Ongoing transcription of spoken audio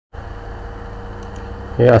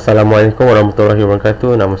Ya, Assalamualaikum warahmatullahi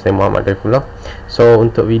wabarakatuh. Nama saya Muhammad Dhaifullah. So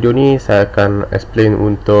untuk video ni saya akan explain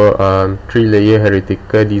untuk 3-layer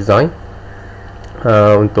hierarchical design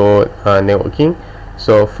untuk networking.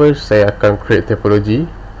 So first saya akan create topology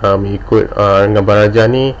mengikut gambar raja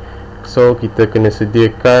ni. So kita kena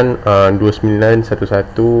sediakan 2911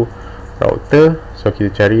 router. So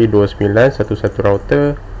kita cari 2911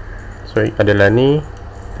 router. So adalah ni,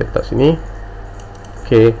 kita letak sini.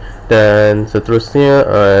 Okay, dan seterusnya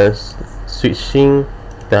switching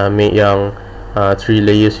kita ambil yang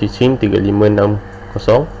 3-layer switching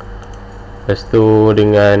 3560. Lepas tu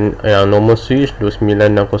dengan yang normal switch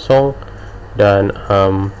 2960 dan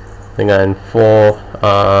dengan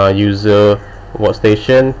 4 user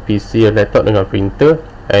workstation, PC, laptop dengan printer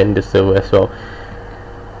and the server as well.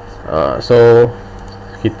 So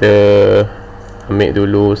kita ambil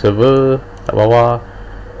dulu server kat bawah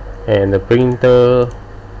and the printer,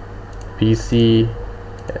 PC,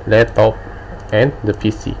 laptop and the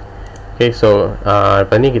PC. Okay, so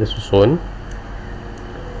lepas ni kita susun.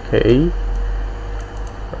 Okay,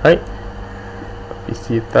 right,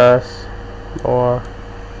 PC atas, bawah.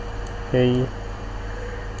 Okay,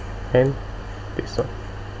 and this one.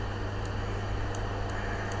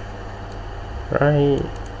 Right.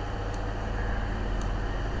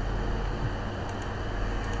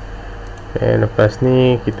 And lepas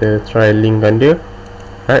ni kita try linkkan dia.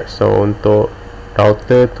 Right, so untuk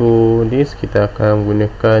router to this kita akan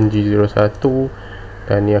gunakan G01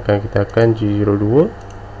 dan ni akan kita akan G02.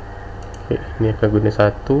 Okay, ni akan guna 1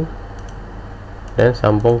 dan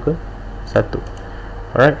sambung ke 1.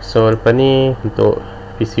 Alright, so lepas ni untuk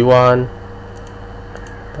PC1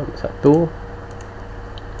 tambah 1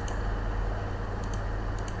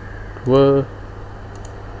 2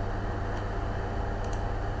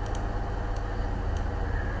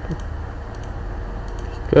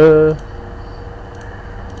 3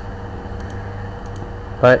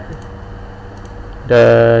 4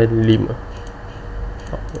 dan 5.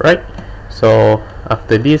 Alright, so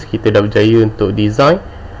after this kita dah berjaya untuk design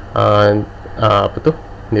apa tu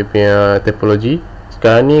dia punya topology.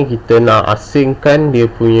 Sekarang ni kita nak asingkan dia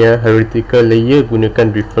punya hierarchical layer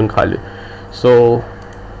gunakan different color. So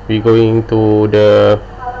we going to the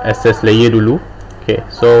access layer dulu. Okay,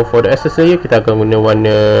 so for the access layer kita akan guna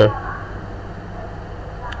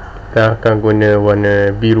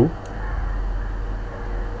warna biru.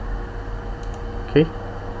 Okay,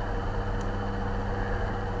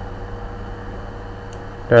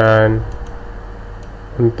 dan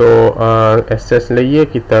untuk access layer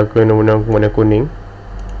kita guna warna kuning.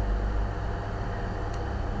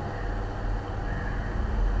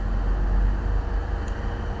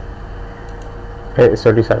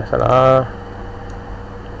 Sorry, salah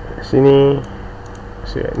sini.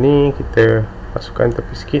 So ni kita masukkan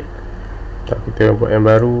tepi sikit. Kita buat yang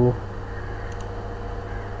baru,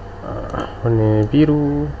 warna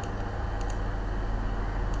biru.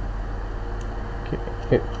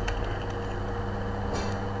 Okay,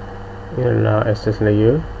 inilah access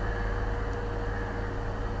layer.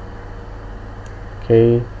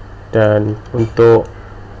 Okay, dan untuk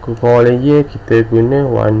core layer kita guna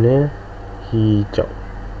warna hijau.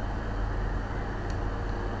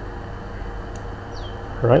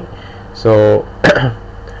 Right, so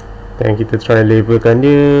dan kita try labelkan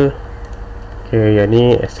dia. Okay, yang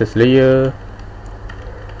ni access layer.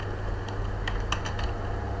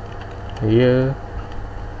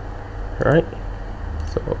 Right,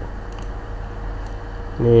 so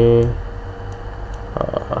ni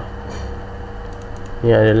ni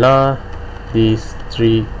adalah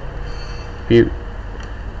distribution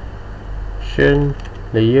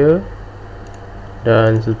layer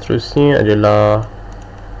dan seterusnya adalah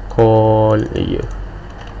core layer.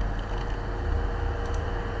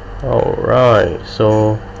 Alright,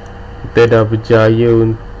 so kita dah berjaya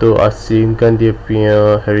untuk asingkan dia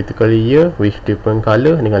punya hierarchical layer with different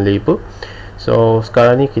color dengan label. So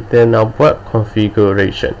sekarang ni kita nak buat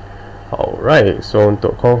configuration. Alright, so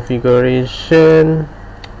untuk configuration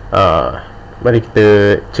mari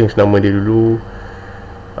kita change nama dia dulu.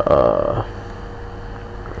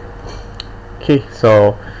 Okay,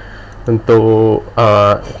 so untuk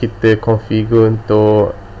kita configure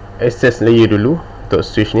untuk access layer dulu untuk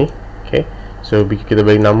switch ni. Okay, so kita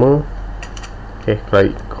bagi nama. Okay,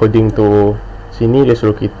 kalau coding tu sini dia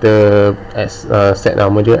suruh kita set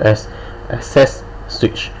nama dia as access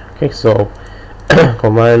switch. Okay, so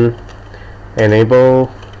command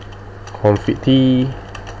enable config t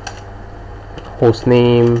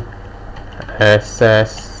hostname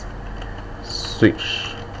access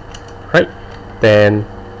switch. Right, then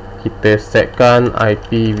kita setkan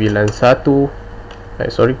IP VLAN 1,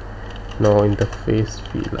 sorry, no interface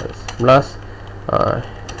VLAN 11,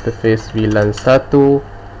 interface VLAN 1,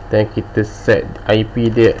 dan kita set IP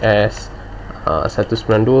dia as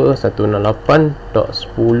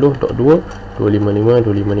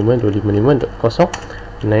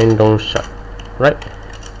 192.168.10.2.255.255.255.0, don't shut, right?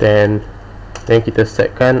 Then kita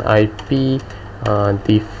setkan IP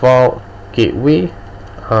default gateway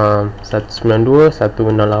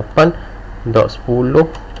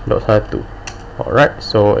 192.168.10.1. alright,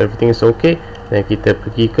 so everything is okay. Dan kita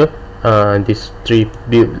pergi ke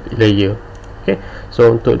distribute layer. Okay,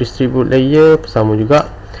 so untuk distribute layer sama juga.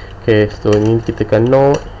 Okay, so ni kita tekan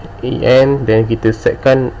no en, dan kita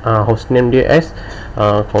setkan hostname dia as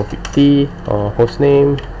config t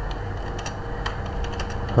hostname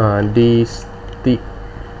dist.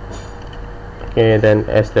 Okay, dan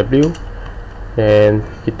sw, dan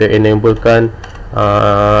kita enablekan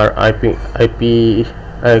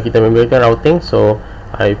kita enablekan routing, so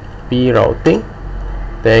IP routing,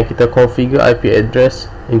 dan kita configure IP address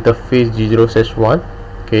interface G0/1.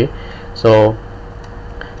 okay, so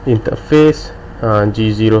interface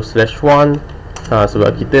G0/1,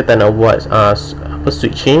 sebab kita tak nak buat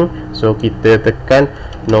switching, so kita tekan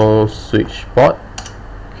no switch port.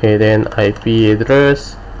 okay, then IP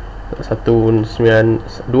address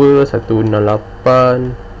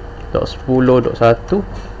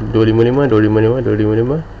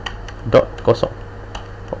 192.168.10.1.255.255.255.0,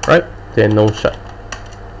 alright, then no shut.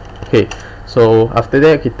 okay, so after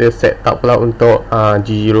that kita set up pula untuk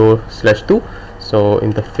G0/2, so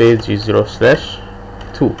interface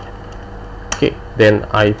G0/2. okay, then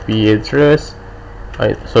IP address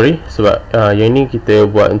sebab yang ni kita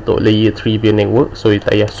buat untuk layer 3 punya network, so kita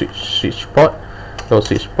payah switch port, no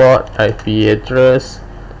switch port. IP address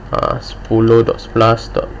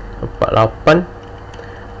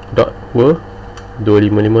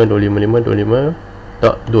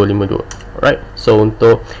 10.11.485.255.255.255.252. right, so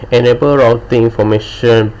untuk enable routing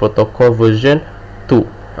information protocol version 2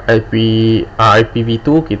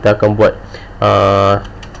 IPv2 kita akan buat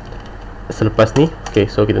selepas ni. okay,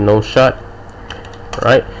 so kita no shut,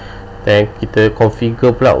 right, dan kita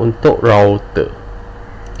configure pula untuk router.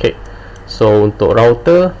 okay, so untuk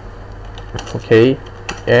router, okay,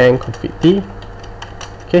 and config t.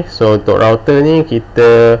 okay, so untuk router ni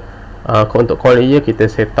kita untuk call layer kita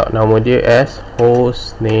set up nama dia as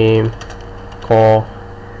hostname core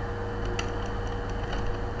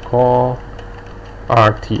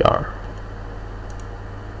RTR.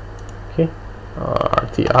 okay,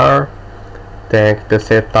 RTR, dan kita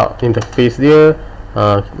set up interface dia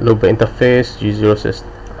loopback interface G0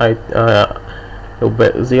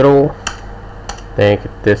 loopback 0, dan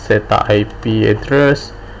kita set up IP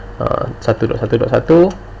address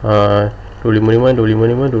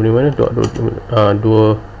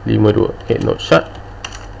 1.1.1.255.255.255.255.252. okay, not shut,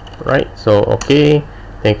 right, so okay,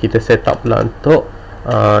 dan kita set up pula untuk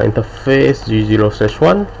interface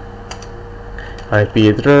G0/1 IP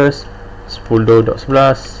address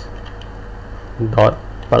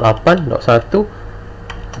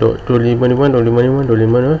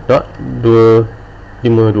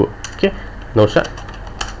 10.11.4.8.255.255.255.255.252. okay, no shut,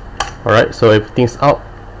 alright, so everything's out.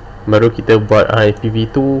 Baru kita buat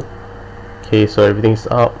IPv2. okay, so everything's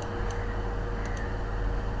out.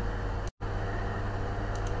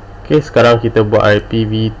 okay, sekarang kita buat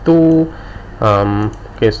IPv2.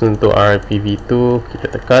 okay, so untuk IPv2 kita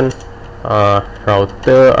tekan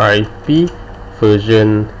router IP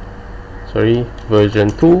version 2,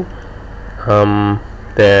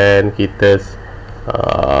 dan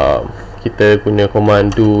kita guna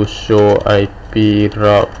komando show IP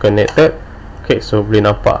route connected. okay, so boleh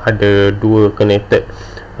nampak ada dua connected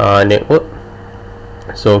network,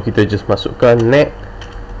 so kita just masukkan net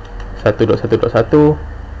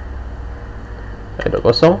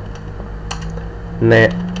 1.1.1.0,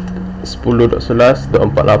 net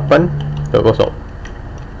 10.11.48.0.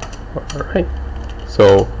 alright,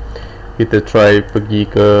 so kita try pergi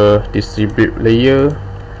ke distribute layer.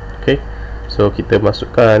 okay, so kita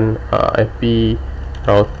masukkan IP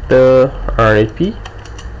router RIP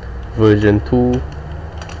version 2,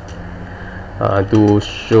 do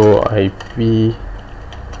show IP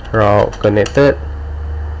route connected,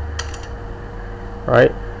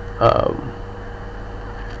 right.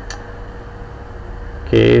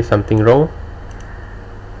 okay, something wrong.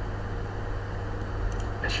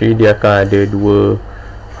 Actually dia akan ada dua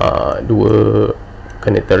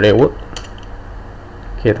connector network.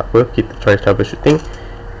 okay, tak apa, kita try troubleshooting.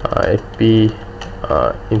 IP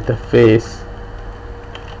interface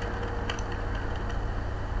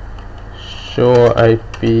show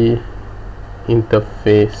IP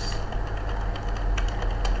interface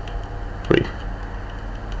brief.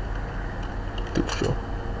 to show.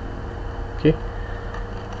 Okay,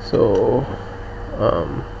 so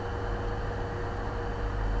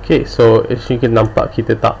okay, so as you can nampak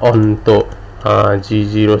kita tak on untuk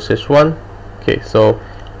G0/1. okay, so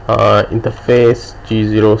interface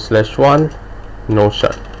G0/1 no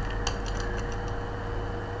shut.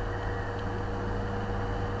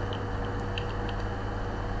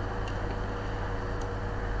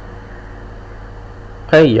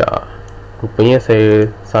 Ya, rupanya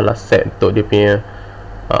saya salah set untuk dia punya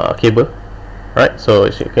kabel. Alright, so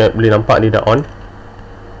kita boleh nampak dia dah on.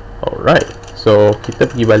 Alright, so kita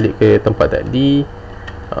pergi balik ke tempat tadi,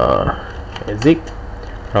 exit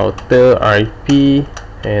router IP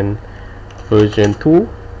and version 2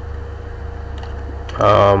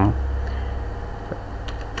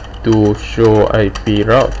 to show IP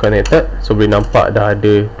route connected. So boleh nampak dah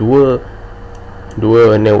ada dua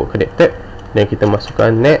network connected, dan kita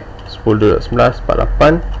masukkan net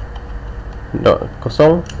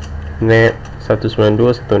 10.11.48.0 net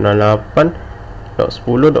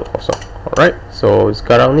 192.168.10.0. Alright, so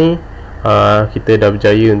sekarang ni kita dah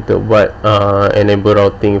berjaya untuk buat enable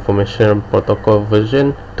routing information protocol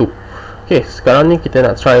version 2. Okay, sekarang ni kita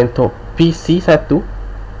nak try untuk PC1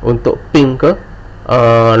 untuk ping ke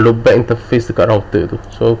loopback interface dekat router tu.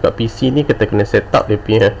 So kat PC ni kita kena set up dia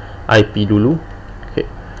punya IP dulu. Okay,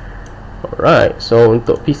 alright, so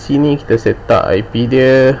untuk PC ni kita set up IP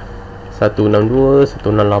dia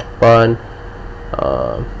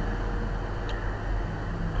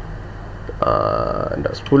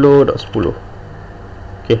 192.168.10.10.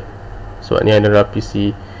 okay, so ni adalah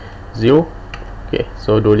PC 0. okay,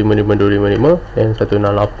 so 255.255 dan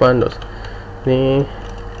 168. ni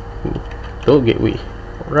untuk gateway.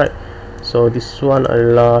 Alright, so this one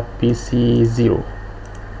adalah PC 0.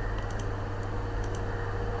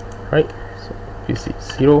 Right, so PC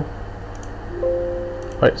 0.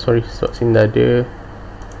 Alright, sorry, so sini dah ada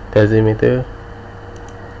decimeter.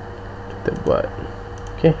 Kita buat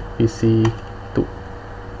okay, PC 2,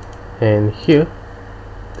 and here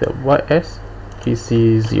kita buat as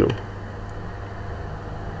PC 0.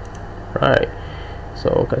 Right,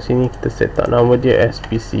 so kat sini kita set up nama dia as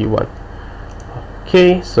PC 1.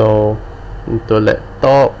 okay, so untuk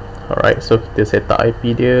laptop, alright, so kita set up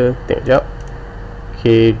IP dia, tengok jap.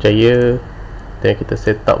 okay, berjaya. Dan kita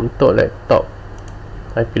set up untuk laptop,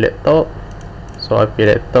 IP laptop. So IP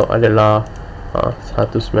laptop adalah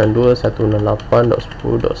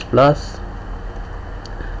 192.168.10.11.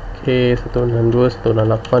 okay,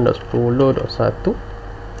 192.168.10.1.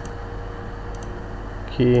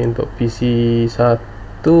 okay, untuk PC1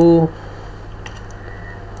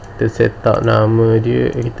 kita set up nama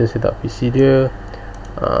dia, kita set up PC dia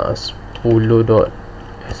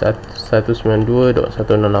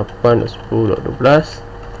 192.168.10.12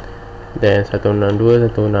 dan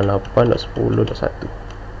 192.168.10.1.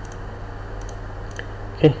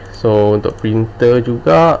 okay, so untuk printer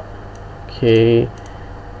juga. okay,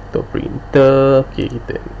 untuk printer, okay,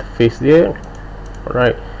 kita interface dia.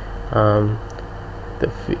 alright,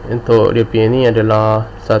 untuk dia punya ni adalah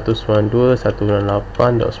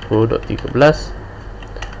 192.168.10.13.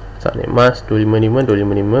 Subnet mask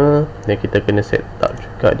 255.255. dan kita kena set up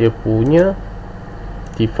juga dia punya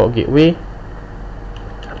default gateway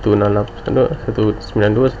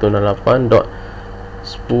 192.168.10.1.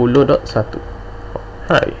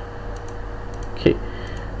 alright, okay,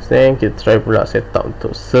 then kita try pula set up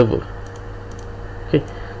untuk server. okay,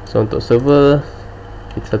 so untuk server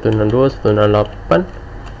kita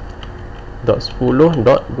 192.168.10.254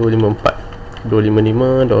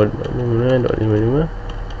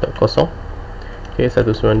 255.255.0. okay,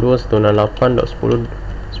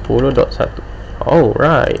 192.168.10.1.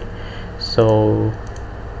 alright, so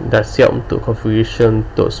dah siap untuk configuration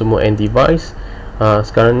untuk semua end device.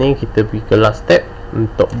 Sekarang ni kita pergi ke last step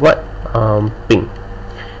untuk buat ping,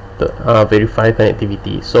 untuk verify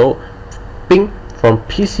connectivity. So ping from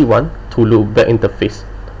PC1 to loopback interface.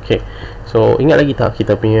 okay, so ingat lagi tak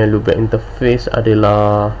kita punya loopback interface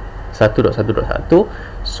adalah 1.1.1.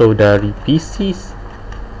 so dari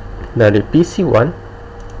PC1,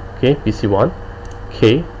 okay, PC1,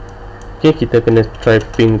 okay, kita kena try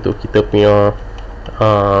ping untuk kita punya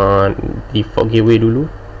default gateway dulu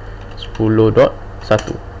 10.1.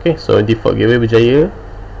 okay, so default gateway berjaya.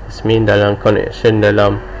 This mean dalam connection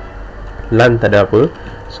dalam LAN tak ada apa.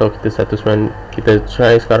 So kita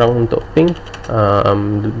try sekarang untuk ping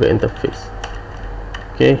loopback interface.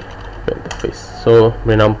 okay, loopback interface. So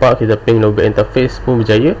boleh nampak kita ping loopback interface pun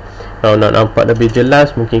berjaya. Kalau nak nampak lebih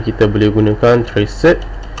jelas, mungkin kita boleh gunakan traceset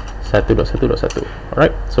 1.1.1. alright,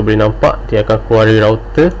 so boleh nampak dia akan keluar dari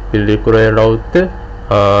router. Bila dia keluar dari router,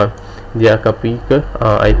 dia akan pergi ke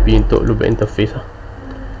IP untuk loopback interface lah.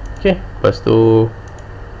 Ok, lepas tu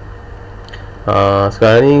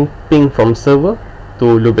sekarang ni ping from server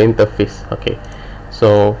to loopback interface. Ok,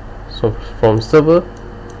 so from server,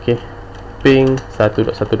 ok, ping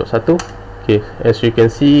 1.1.1. ok, as you can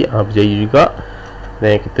see berjaya juga.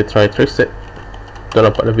 Dan kita try trace it untuk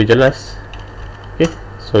nampak lebih jelas. ok,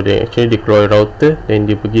 so dia actually dia keluar router dan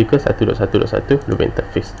dia pergi ke 1.1.1 loopback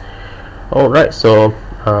interface. Alright, so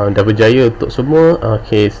dah berjaya untuk semua.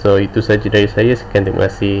 ok, so itu saja dari saya. Sekian, terima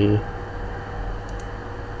kasih.